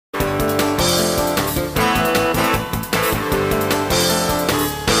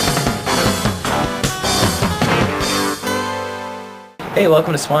Hey,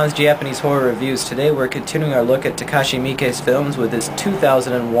 welcome to Swan's Japanese Horror Reviews. Today we're continuing our look at Takashi Miike's films with his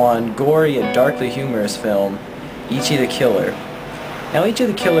 2001 gory and darkly humorous film, Ichi the Killer. Now, Ichi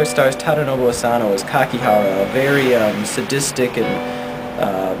the Killer stars Tadanobu Asano as Kakihara, a very sadistic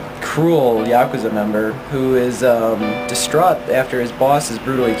and cruel yakuza member who is distraught after his boss is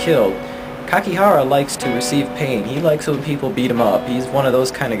brutally killed. Kakihara likes to receive pain. He likes when people beat him up. He's one of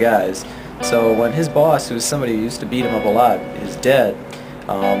those kind of guys. So when his boss, who's somebody who used to beat him up a lot, is dead,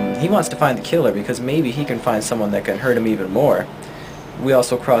 he wants to find the killer because maybe he can find someone that can hurt him even more. We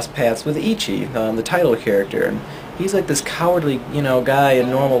also cross paths with Ichi, the title character. And he's like this cowardly, guy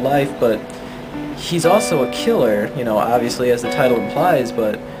in normal life, but he's also a killer, obviously as the title implies,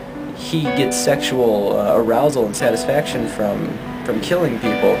 but he gets sexual arousal and satisfaction from killing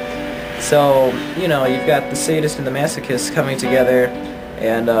people. So, you've got the sadist and the masochist coming together,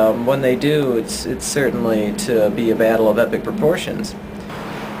 and when they do, it's certainly to be a battle of epic proportions.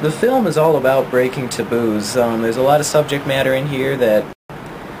 The film is all about breaking taboos. There's a lot of subject matter in here that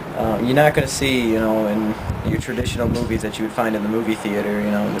you're not going to see, in your traditional movies that you would find in the movie theater,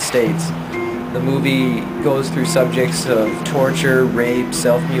 in the States. The movie goes through subjects of torture, rape,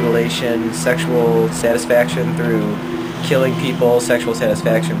 self-mutilation, sexual satisfaction through killing people, sexual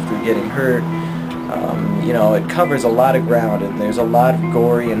satisfaction through getting hurt. It covers a lot of ground, and there's a lot of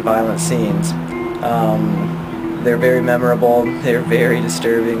gory and violent scenes. They're very memorable, they're very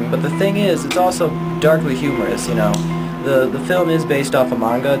disturbing, but the thing is, it's also darkly humorous, The film is based off a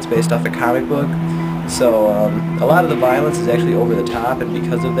manga, it's based off a comic book, so a lot of the violence is actually over the top, and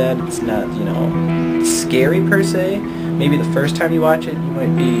because of that, it's not, scary per se. Maybe the first time you watch it, you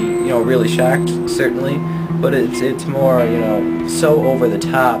might be, really shocked, certainly, but it's more, so over the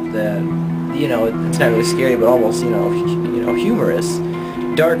top that, it's not really scary, but almost, humorous.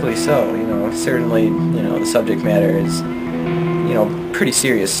 Darkly so, certainly, the subject matter is, pretty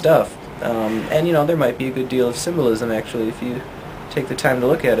serious stuff. And, there might be a good deal of symbolism, actually, if you take the time to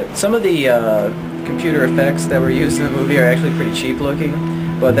look at it. Some of the computer effects that were used in the movie are actually pretty cheap looking,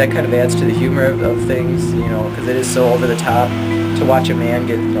 but that kind of adds to the humor of things, because it is so over the top to watch a man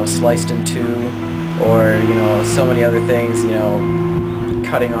get, sliced in two, or, so many other things,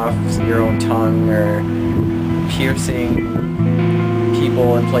 cutting off your own tongue, or piercing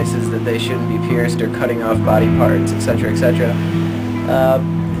people in places that they shouldn't be pierced, or cutting off body parts, etc., etc.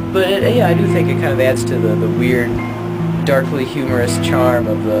 But yeah, I do think it kind of adds to the weird, darkly humorous charm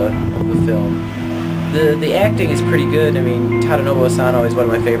of the film. The acting is pretty good. I mean, Tadanobu Asano is one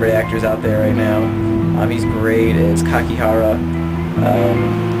of my favorite actors out there right now. He's great as Kakihara.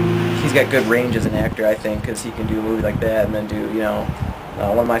 He's got good range as an actor, I think, because he can do a movie like that and then do,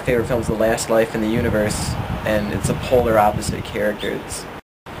 one of my favorite films, The Last Life in the Universe, and it's a polar opposite character. It's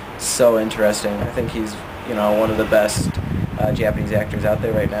so interesting. I think he's, one of the best Japanese actors out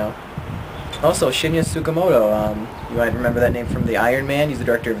there right now. Also, Shinya Tsukamoto, you might remember that name from The Iron Man. He's the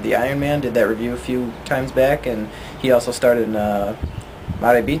director of The Iron Man, did that review a few times back, and he also starred in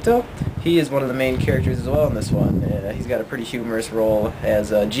Marebito. He is one of the main characters as well in this one. He's got a pretty humorous role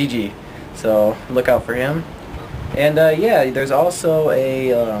as Gigi, so look out for him. And yeah, there's also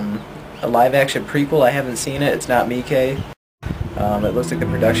a live-action prequel. I haven't seen it. It's not Miike. It looks like the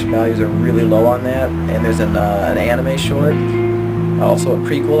production values are really low on that. And there's an anime short, also a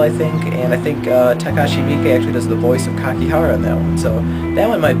prequel, I think. And I think Takashi Miike actually does the voice of Kakihara in that one. So that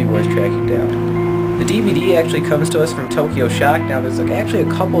one might be worth tracking down. The DVD actually comes to us from Tokyo Shock. Now there's actually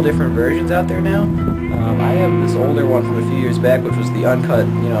a couple different versions out there now. I have this older one from a few years back, which was the uncut,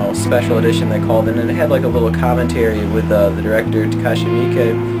 special edition they called it, and it had like a little commentary with the director Takashi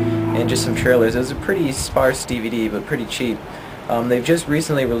Miike and just some trailers. It was a pretty sparse DVD, but pretty cheap. They've just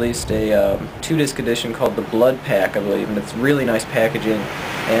recently released a 2-disc edition called the Blood Pack, I believe, and it's really nice packaging.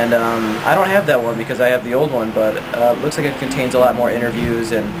 And I don't have that one because I have the old one, but it looks like it contains a lot more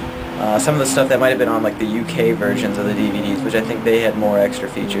interviews and some of the stuff that might have been on like the UK versions of the DVDs, which I think they had more extra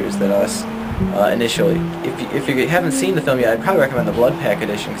features than us initially. If you haven't seen the film yet, I'd probably recommend the Blood Pack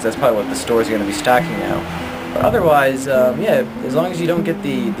edition because that's probably what the stores are going to be stocking now. But otherwise, yeah, as long as you don't get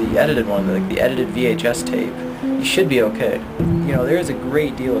the edited one, like the edited VHS tape, you should be okay. There is a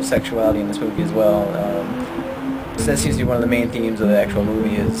great deal of sexuality in this movie as well. That seems to be one of the main themes of the actual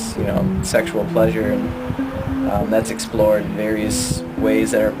movie is, sexual pleasure, and that's explored in various ways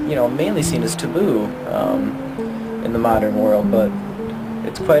that are, mainly seen as taboo in the modern world, but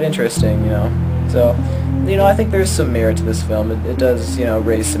it's quite interesting, So, I think there's some merit to this film. It does,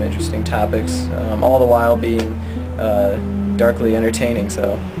 raise some interesting topics, all the while being darkly entertaining,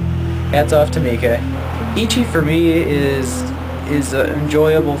 so hats off to Miike. Ichi, for me, is an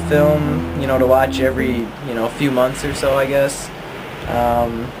enjoyable film, to watch every, few months or so, I guess.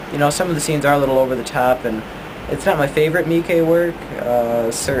 You know, some of the scenes are a little over the top, and it's not my favorite Miike work.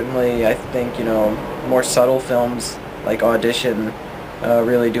 Certainly, I think, you know, more subtle films like Audition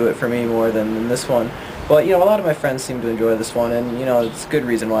really do it for me more than this one. But, you know, a lot of my friends seem to enjoy this one, and, you know, it's a good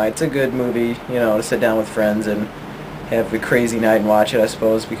reason why. It's a good movie, you know, to sit down with friends and have a crazy night and watch it, I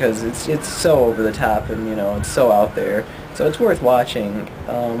suppose, because it's so over the top and, you know, it's so out there. So it's worth watching,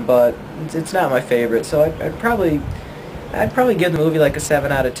 but it's not my favorite, so I'd probably give the movie like a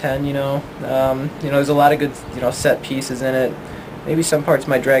 7 out of 10, you know. You know, there's a lot of good, you know, set pieces in it. Maybe some parts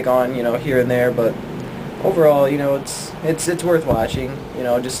might drag on, you know, here and there, but overall, you know, it's worth watching, you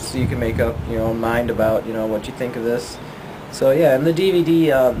know, just so you can make up your own mind about, you know, what you think of this. So yeah, and the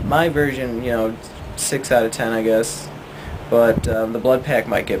DVD, my version, you know, 6 out of 10, I guess. But the blood pack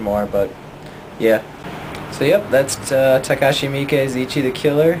might get more, but yeah. So yep, that's Takashi Miike's Ichi the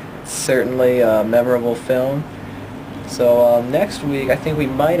Killer. It's certainly a memorable film. So next week, I think we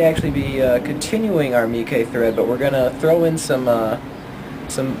might actually be continuing our Miike thread, but we're gonna throw in some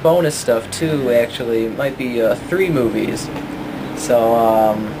bonus stuff too. Actually, it might be 3 movies.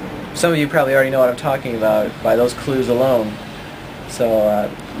 So some of you probably already know what I'm talking about by those clues alone. So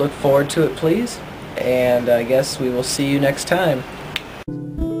look forward to it, please, and I guess we will see you next time.